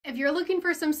If you're looking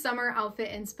for some summer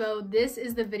outfit inspo, this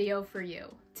is the video for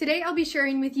you. Today I'll be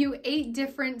sharing with you 8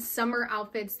 different summer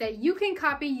outfits that you can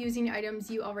copy using items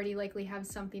you already likely have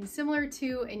something similar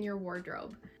to in your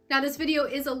wardrobe. Now this video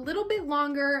is a little bit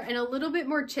longer and a little bit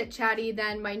more chit-chatty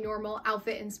than my normal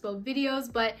outfit inspo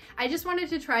videos, but I just wanted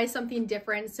to try something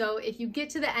different. So if you get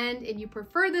to the end and you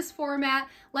prefer this format,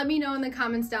 let me know in the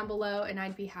comments down below and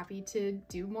I'd be happy to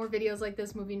do more videos like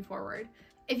this moving forward.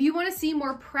 If you want to see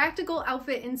more practical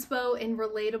outfit inspo and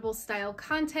relatable style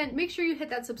content, make sure you hit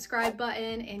that subscribe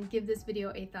button and give this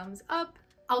video a thumbs up.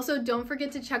 Also, don't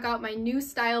forget to check out my new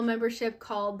style membership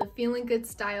called the Feeling Good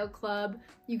Style Club.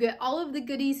 You get all of the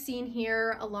goodies seen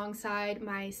here alongside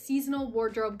my seasonal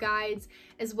wardrobe guides,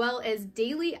 as well as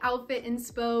daily outfit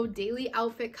inspo, daily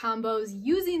outfit combos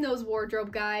using those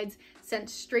wardrobe guides sent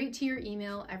straight to your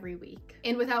email every week.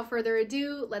 And without further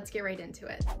ado, let's get right into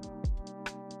it.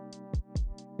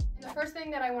 The first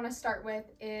thing that I want to start with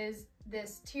is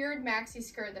this tiered maxi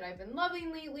skirt that I've been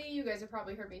loving lately. You guys have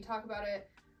probably heard me talk about it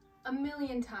a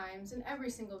million times in every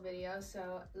single video,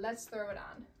 so let's throw it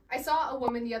on. I saw a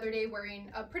woman the other day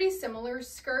wearing a pretty similar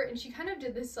skirt and she kind of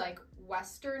did this like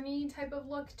western-y type of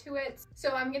look to it.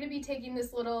 So I'm gonna be taking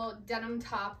this little denim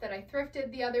top that I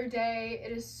thrifted the other day.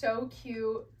 It is so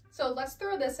cute. So let's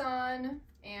throw this on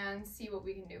and see what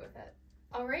we can do with it.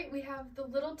 All right, we have the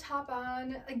little top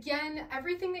on. Again,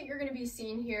 everything that you're gonna be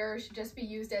seeing here should just be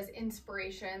used as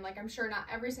inspiration. Like, I'm sure not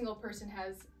every single person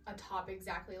has a top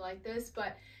exactly like this,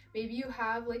 but maybe you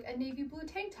have like a navy blue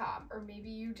tank top, or maybe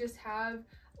you just have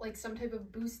like some type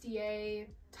of bustier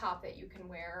top that you can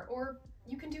wear, or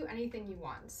you can do anything you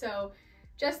want. So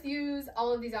just use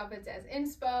all of these outfits as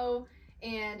inspo,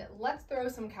 and let's throw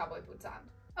some cowboy boots on.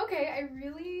 Okay, I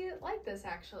really like this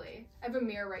actually. I have a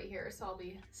mirror right here, so I'll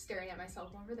be staring at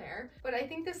myself over there. But I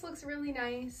think this looks really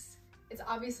nice. It's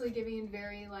obviously giving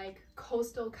very like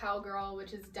coastal cowgirl,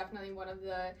 which is definitely one of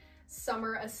the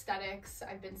summer aesthetics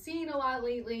I've been seeing a lot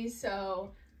lately,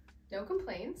 so no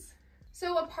complaints.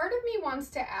 So a part of me wants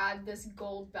to add this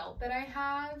gold belt that I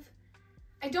have.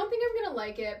 I don't think I'm gonna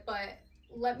like it, but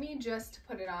let me just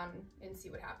put it on and see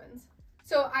what happens.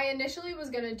 So I initially was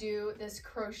gonna do this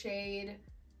crocheted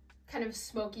kind of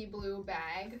smoky blue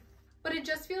bag, but it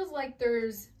just feels like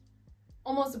there's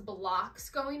almost blocks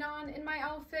going on in my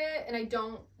outfit, and I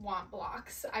don't want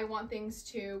blocks. I want things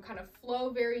to kind of flow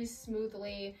very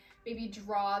smoothly, maybe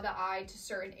draw the eye to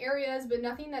certain areas, but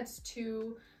nothing that's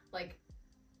too like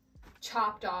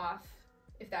chopped off,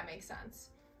 if that makes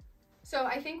sense. So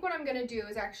I think what I'm gonna do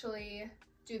is actually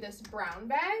do this brown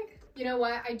bag. You know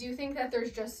what, I do think that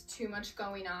there's just too much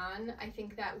going on. I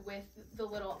think that with the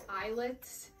little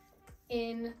eyelets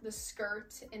in the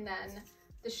skirt and then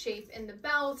the shape in the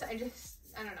belt, I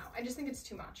don't know, I just think it's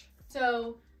too much.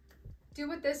 So do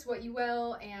with this what you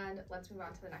will, and let's move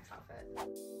on to the next outfit.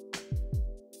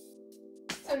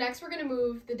 So next we're gonna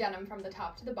move the denim from the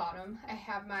top to the bottom. I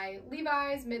have my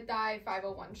Levi's mid-thigh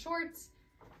 501 shorts,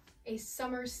 a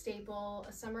summer staple,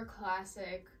 a summer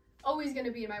classic, always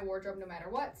gonna be in my wardrobe no matter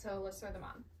what, so let's throw them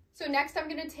on. So next I'm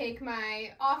gonna take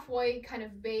my off-white kind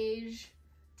of beige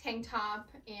tank top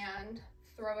and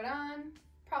throw it on,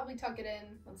 probably tuck it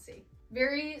in, let's see.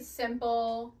 Very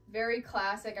simple, very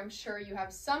classic. I'm sure you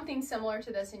have something similar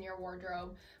to this in your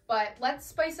wardrobe, but let's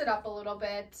spice it up a little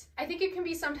bit. I think it can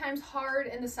be sometimes hard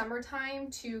in the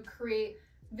summertime to create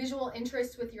visual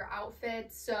interest with your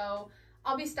outfits, so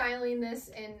I'll be styling this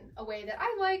in a way that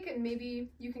I like, and maybe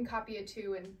you can copy it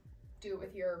too and do it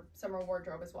with your summer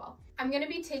wardrobe as well. I'm gonna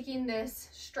be taking this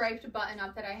striped button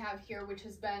up that I have here, which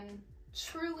has been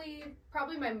truly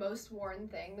probably my most worn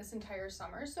thing this entire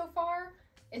summer so far.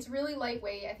 It's really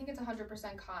lightweight. I think it's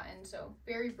 100% cotton, so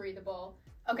very breathable.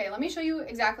 Okay, let me show you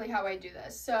exactly how I do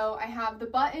this. So I have the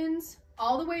buttons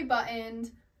all the way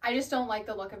buttoned. I just don't like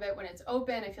the look of it when it's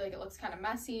open. I feel like it looks kind of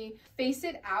messy. Face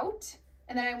it out,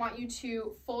 and then I want you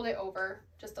to fold it over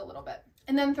just a little bit,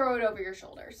 and then throw it over your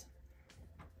shoulders.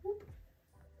 Whoop.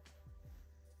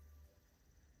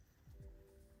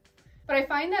 But I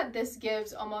find that this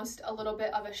gives almost a little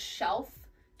bit of a shelf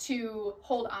to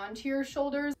hold on to your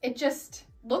shoulders. It just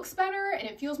looks better and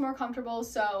it feels more comfortable.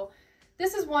 So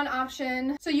this is one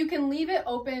option. So you can leave it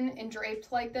open and draped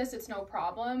like this. It's no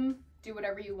problem. Do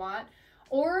whatever you want.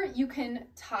 Or you can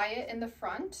tie it in the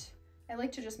front. I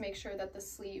like to just make sure that the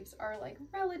sleeves are like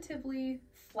relatively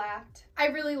flat. I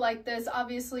really like this.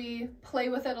 Obviously, play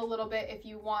with it a little bit if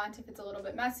you want, if it's a little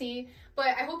bit messy, but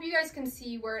I hope you guys can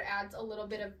see where it adds a little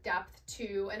bit of depth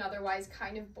to an otherwise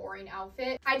kind of boring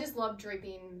outfit. I just love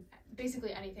draping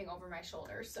basically anything over my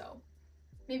shoulders, so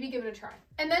maybe give it a try.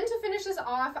 And then to finish this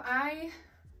off, I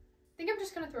think I'm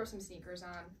just gonna throw some sneakers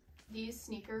on. These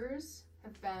sneakers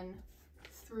have been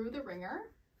through the ringer.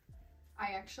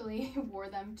 I actually wore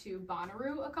them to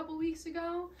Bonnaroo a couple weeks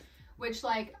ago, which,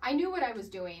 like, I knew what I was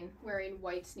doing wearing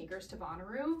white sneakers to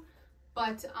Bonnaroo,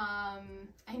 but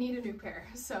I need a new pair,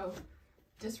 so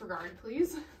disregard,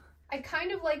 please. I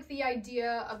kind of like the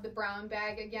idea of the brown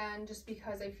bag again, just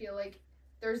because I feel like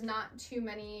there's not too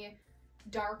many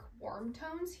dark warm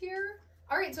tones here.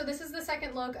 All right, so this is the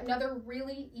second look, another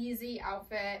really easy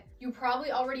outfit. You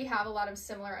probably already have a lot of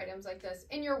similar items like this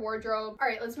in your wardrobe. All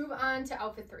right, let's move on to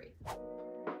outfit 3.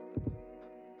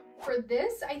 For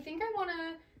this, I think I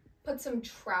wanna put some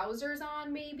trousers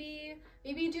on maybe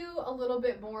do a little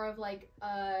bit more of like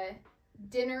a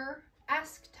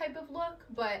dinner-esque type of look,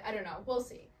 but I don't know, we'll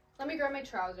see. Let me grab my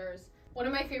trousers. One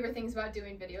of my favorite things about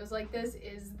doing videos like this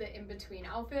is the in-between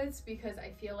outfits, because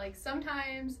I feel like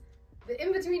sometimes the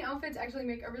in-between outfits actually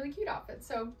make a really cute outfit.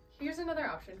 So here's another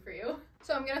option for you.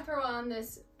 So I'm gonna throw on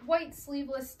this white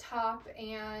sleeveless top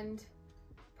and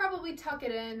probably tuck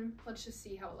it in. Let's just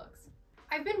see how it looks.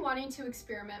 I've been wanting to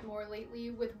experiment more lately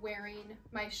with wearing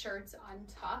my shirts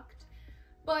untucked,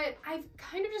 but I've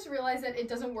kind of just realized that it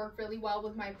doesn't work really well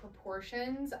with my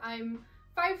proportions. I'm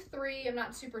 5'3", I'm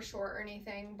not super short or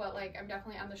anything, but like I'm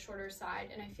definitely on the shorter side,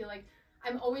 and I feel like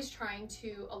I'm always trying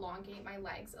to elongate my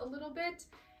legs a little bit.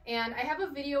 And I have a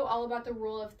video all about the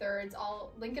rule of thirds.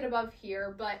 I'll link it above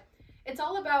here, but it's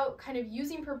all about kind of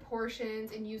using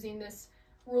proportions and using this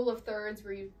rule of thirds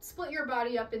where you split your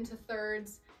body up into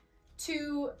thirds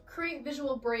to create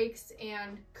visual breaks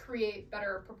and create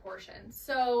better proportions.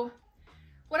 So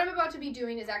what I'm about to be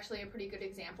doing is actually a pretty good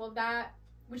example of that,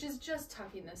 which is just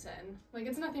tucking this in. Like,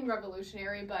 it's nothing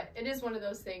revolutionary, but it is one of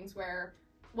those things where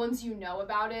once you know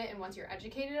about it and once you're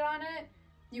educated on it,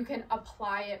 you can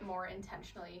apply it more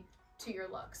intentionally to your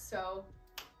looks. So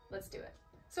let's do it.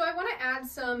 So I want to add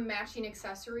some matching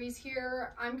accessories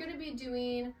here. I'm going to be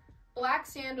doing black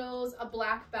sandals, a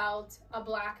black belt, a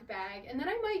black bag, and then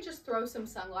I might just throw some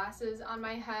sunglasses on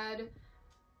my head.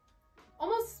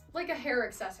 Almost like a hair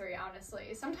accessory,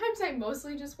 honestly. Sometimes I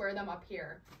mostly just wear them up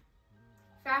here.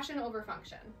 Fashion over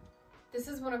function. This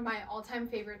is one of my all-time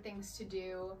favorite things to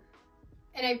do.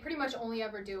 And I pretty much only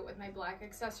ever do it with my black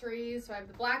accessories. So I have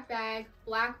the black bag,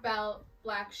 black belt,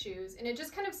 black shoes, and it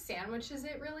just kind of sandwiches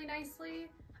it really nicely.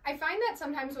 I find that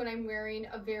sometimes when I'm wearing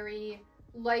a very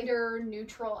lighter,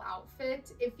 neutral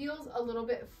outfit, it feels a little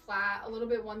bit flat, a little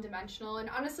bit one-dimensional, and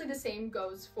honestly the same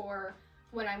goes for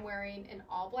when I'm wearing an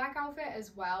all-black outfit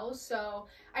as well. So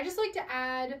I just like to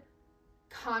add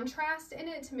contrast in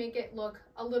it to make it look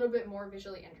a little bit more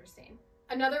visually interesting.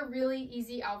 Another really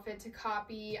easy outfit to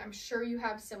copy. I'm sure you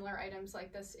have similar items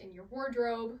like this in your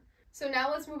wardrobe. So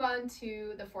now let's move on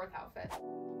to the fourth outfit.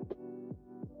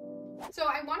 So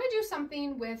I want to do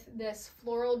something with this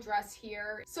floral dress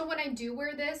here. So when I do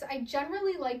wear this, I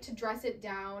generally like to dress it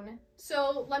down.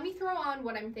 So let me throw on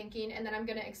what I'm thinking, and then I'm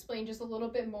going to explain just a little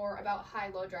bit more about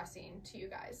high-low dressing to you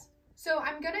guys. So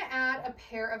I'm going to add a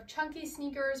pair of chunky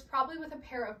sneakers, probably with a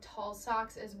pair of tall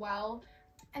socks as well.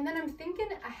 And then I'm thinking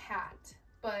a hat,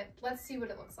 but let's see what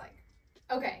it looks like.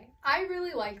 Okay, I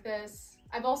really like this.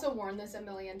 I've also worn this a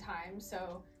million times,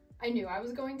 so I knew I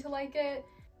was going to like it.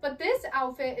 But this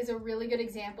outfit is a really good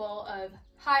example of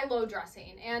high-low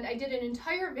dressing, and I did an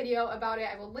entire video about it.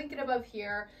 I will link it above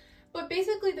here. But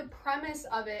basically the premise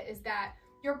of it is that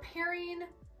you're pairing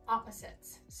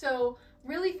opposites. So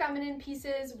really feminine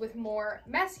pieces with more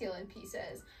masculine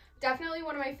pieces. Definitely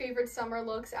one of my favorite summer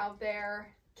looks out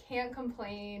there. Can't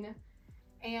complain.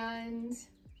 And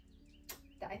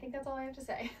I think that's all I have to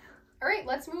say. All right,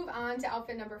 let's move on to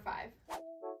outfit number 5.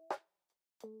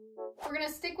 We're gonna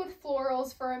stick with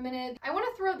florals for a minute. I wanna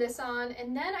throw this on,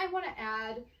 and then I wanna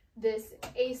add this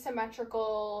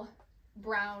asymmetrical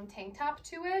brown tank top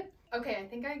to it. Okay, I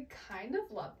think I kind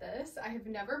of love this. I have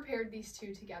never paired these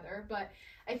two together, but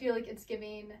I feel like it's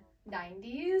giving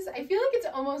 90s. I feel like it's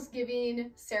almost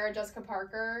giving Sarah Jessica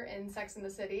Parker in Sex and the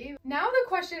City. Now the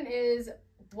question is,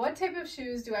 what type of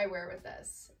shoes do I wear with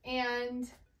this? And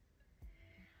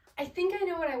I think I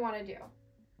know what I want to do.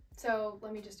 So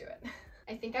let me just do it.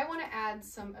 I think I want to add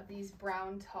some of these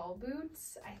brown tall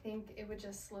boots. I think it would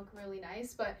just look really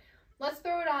nice, but let's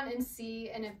throw it on and see.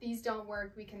 And if these don't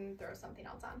work, we can throw something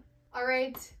else on. All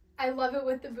right, I love it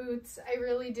with the boots. I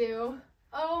really do.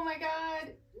 Oh my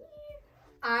God.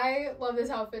 I love this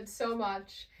outfit so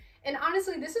much. And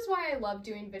honestly, this is why I love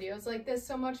doing videos like this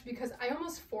so much, because I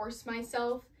almost force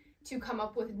myself to come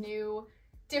up with new,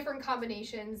 different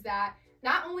combinations that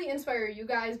not only inspire you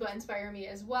guys, but inspire me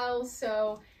as well.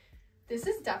 So this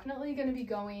is definitely going to be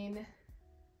going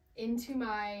into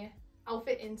my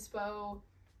outfit inspo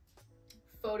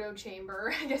photo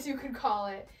chamber, I guess you could call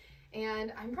it.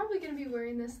 And I'm probably gonna be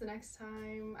wearing this the next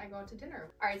time I go out to dinner.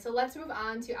 All right, so let's move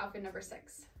on to outfit number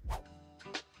 6.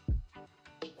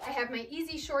 I have my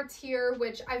easy shorts here,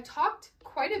 which I've talked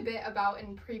quite a bit about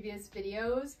in previous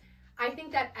videos. I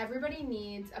think that everybody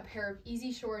needs a pair of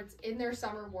easy shorts in their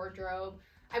summer wardrobe.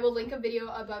 I will link a video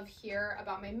above here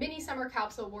about my mini summer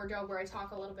capsule wardrobe where I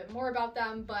talk a little bit more about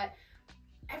them, but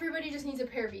everybody just needs a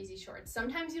pair of easy shorts.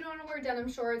 Sometimes you don't want to wear denim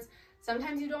shorts,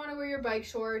 sometimes you don't want to wear your bike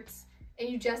shorts, and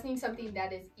you just need something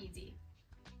that is easy,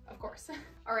 of course.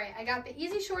 All right, I got the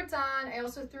easy shorts on. I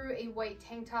also threw a white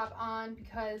tank top on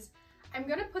because I'm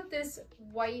gonna put this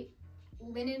white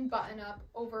linen button up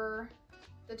over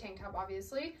the tank top,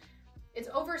 obviously. It's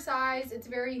oversized, it's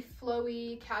very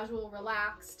flowy, casual,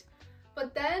 relaxed.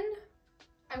 But then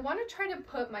I wanna try to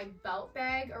put my belt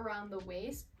bag around the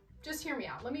waist. Just hear me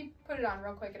out. Let me put it on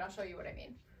real quick and I'll show you what I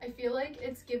mean. I feel like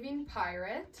it's giving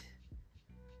pirate,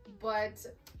 but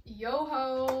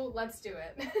yo-ho, let's do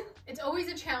it. It's always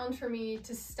a challenge for me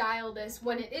to style this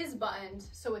when it is buttoned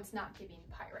so it's not giving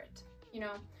pirate, you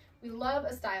know? We love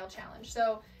a style challenge.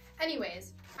 So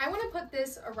anyways, I want to put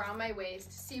this around my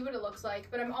waist, see what it looks like,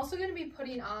 but I'm also going to be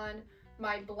putting on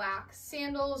my black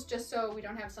sandals just so we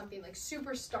don't have something like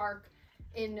super stark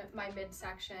in my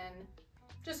midsection,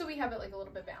 just so we have it like a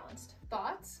little bit balanced.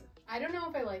 Thoughts? I don't know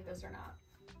if I like this or not.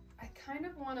 I kind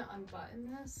of want to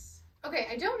unbutton this. Okay,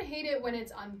 I don't hate it when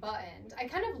it's unbuttoned. I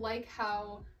kind of like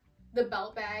how the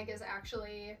belt bag is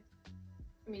actually,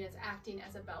 I mean, it's acting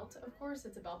as a belt, of course,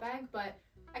 it's a belt bag, but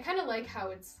I kind of like how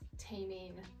it's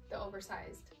taming the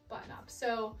oversized button up.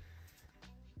 So,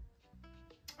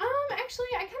 actually,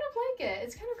 I kind of like it.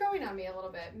 It's kind of growing on me a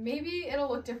little bit. Maybe it'll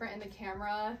look different in the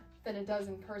camera than it does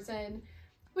in person,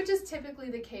 which is typically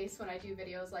the case when I do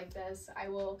videos like this. I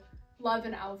will love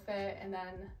an outfit and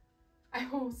then I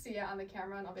will see it on the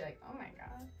camera and I'll be like, oh my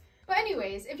God. But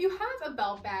anyways, if you have a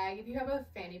belt bag, if you have a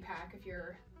fanny pack, if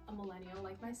you're a millennial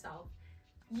like myself,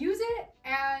 use it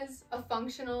as a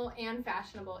functional and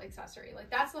fashionable accessory. Like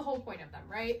that's the whole point of them,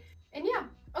 right? And yeah,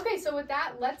 okay, so with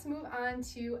that, let's move on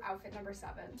to outfit number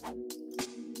 7.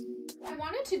 I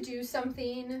wanted to do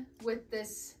something with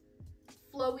this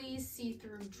flowy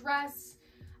see-through dress.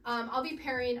 I'll be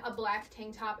pairing a black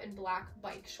tank top and black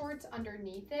bike shorts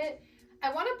underneath it.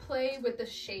 I want to play with the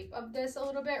shape of this a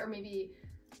little bit, or maybe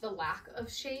the lack of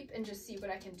shape, and just see what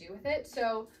I can do with it.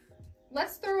 So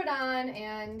let's throw it on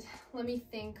and let me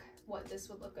think what this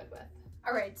would look good with.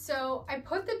 All right, so I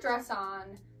put the dress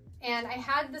on and I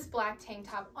had this black tank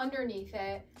top underneath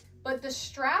it, but the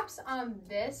straps on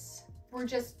this were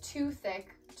just too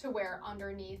thick to wear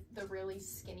underneath the really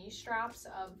skinny straps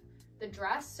of the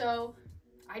dress. So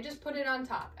I just put it on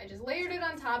top. I just layered it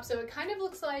on top. So it kind of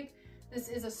looks like this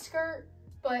is a skirt,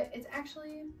 but it's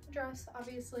actually a dress,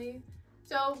 obviously.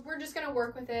 So we're just gonna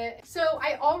work with it. So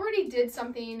I already did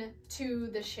something to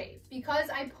the shape. Because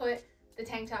I put the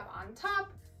tank top on top,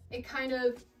 it kind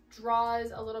of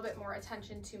draws a little bit more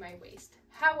attention to my waist.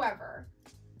 However,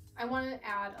 I wanna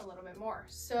add a little bit more.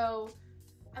 So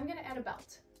I'm gonna add a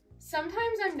belt.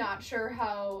 Sometimes I'm not sure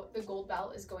how the gold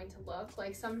belt is going to look.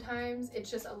 Like sometimes it's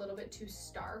just a little bit too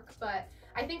stark, but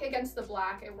I think against the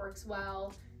black it works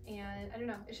well. And I don't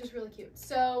know, it's just really cute.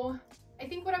 So I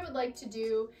think what I would like to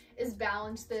do is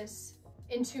balance this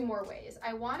in 2 more ways.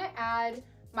 I want to add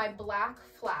my black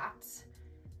flats,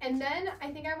 and then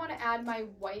I think I want to add my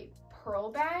white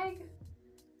pearl bag.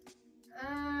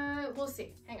 We'll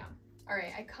see, hang on. All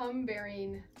right, I come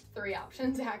bearing 3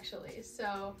 options actually.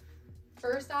 So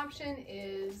first option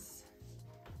is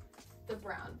the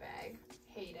brown bag,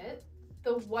 hate it.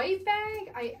 The white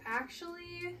bag, I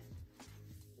actually,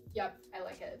 yep, I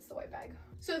like it, it's the white bag.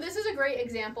 So this is a great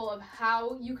example of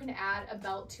how you can add a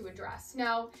belt to a dress.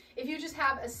 Now, if you just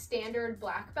have a standard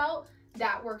black belt,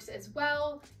 that works as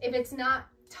well. If it's not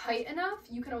tight enough,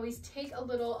 you can always take a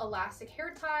little elastic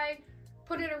hair tie,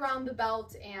 put it around the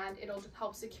belt, and it'll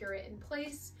help secure it in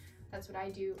place. That's what I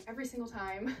do every single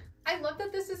time. I love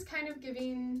that this is kind of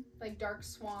giving like dark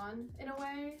swan in a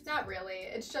way. Not really,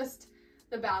 it's just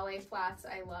the ballet flats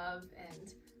I love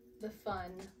and the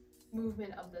fun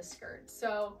movement of the skirt.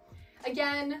 So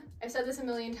again, I've said this a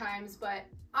million times, but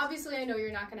obviously I know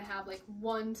you're not gonna have like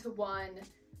one-to-one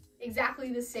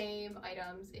exactly the same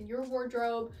items in your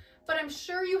wardrobe, but I'm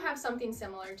sure you have something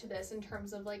similar to this in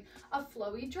terms of like a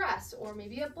flowy dress, or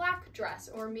maybe a black dress,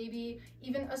 or maybe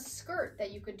even a skirt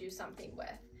that you could do something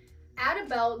with. Add a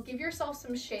belt, give yourself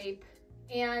some shape,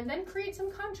 and then create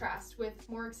some contrast with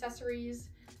more accessories.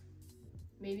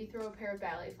 Maybe throw a pair of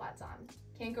ballet flats on.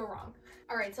 Can't go wrong.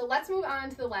 All right, so let's move on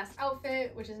to the last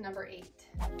outfit, which is number 8.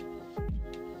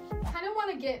 kind of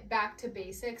want to get back to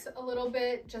basics a little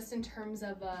bit, just in terms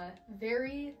of a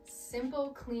very simple,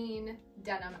 clean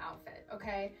denim outfit,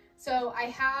 okay? So I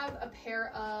have a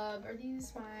pair of,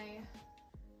 these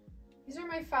are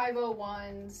my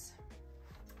 501s.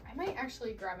 I might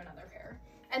actually grab another pair.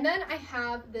 And then I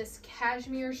have this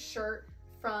cashmere shirt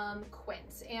from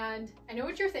Quince. And I know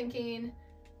what you're thinking,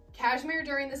 cashmere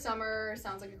during the summer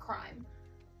sounds like a crime.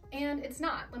 And it's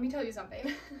not, let me tell you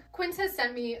something. Quince has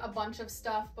sent me a bunch of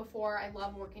stuff before. I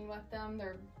love working with them.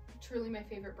 They're truly my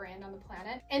favorite brand on the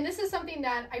planet. And this is something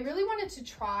that I really wanted to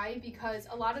try because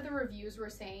a lot of the reviews were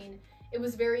saying it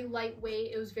was very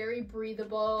lightweight, it was very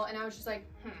breathable, and I was just like,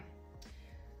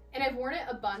 And I've worn it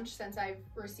a bunch since I've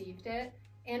received it,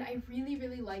 and I really,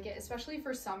 really like it, especially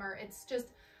for summer. It's just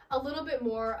a little bit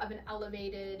more of an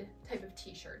elevated type of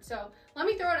t-shirt. So let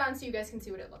me throw it on so you guys can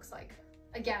see what it looks like.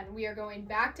 Again, we are going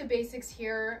back to basics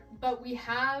here, but we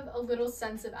have a little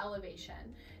sense of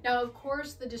elevation. Now, of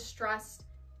course, the distressed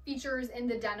features in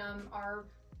the denim are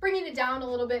bringing it down a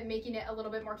little bit, making it a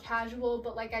little bit more casual.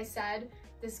 But like I said,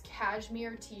 this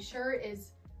cashmere t-shirt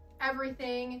is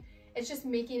everything. It's just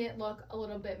making it look a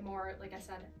little bit more, like I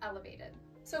said, elevated.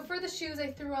 So for the shoes, I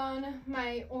threw on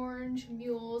my orange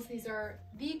mules. These are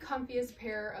the comfiest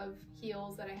pair of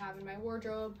heels that I have in my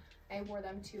wardrobe. I wore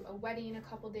them to a wedding a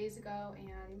couple days ago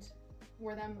and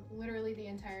wore them literally the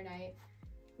entire night.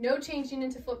 No changing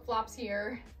into flip-flops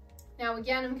here. Now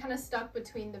again, I'm kind of stuck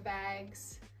between the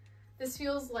bags. This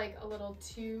feels like a little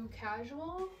too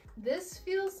casual. This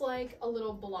feels like a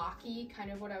little blocky,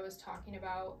 kind of what I was talking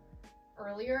about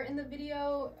earlier in the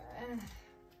video.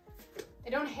 I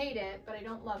don't hate it, but I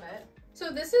don't love it. So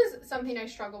this is something I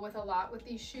struggle with a lot with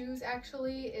these shoes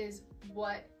actually, is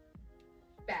what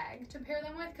bag to pair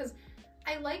them with, because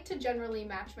I like to generally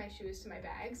match my shoes to my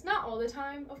bags. Not all the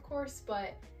time, of course,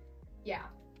 but yeah.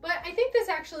 But I think this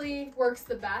actually works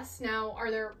the best. Now,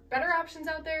 are there better options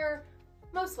out there?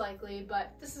 Most likely,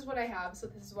 but this is what I have, so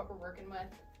this is what we're working with.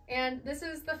 And this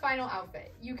is the final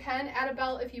outfit. You can add a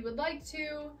belt if you would like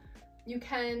to. You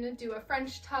can do a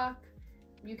French tuck.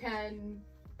 You can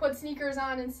put sneakers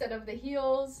on instead of the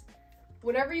heels.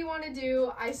 Whatever you want to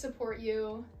do, I support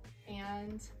you.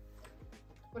 And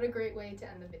what a great way to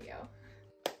end the video.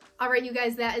 All right, you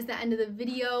guys, that is the end of the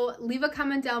video. Leave a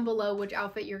comment down below which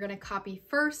outfit you're gonna copy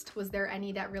first. Was there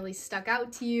any that really stuck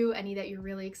out to you? Any that you're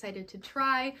really excited to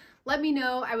try? Let me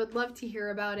know, I would love to hear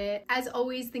about it. As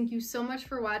always, thank you so much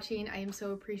for watching. I am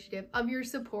so appreciative of your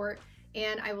support,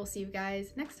 and I will see you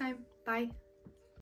guys next time. Bye.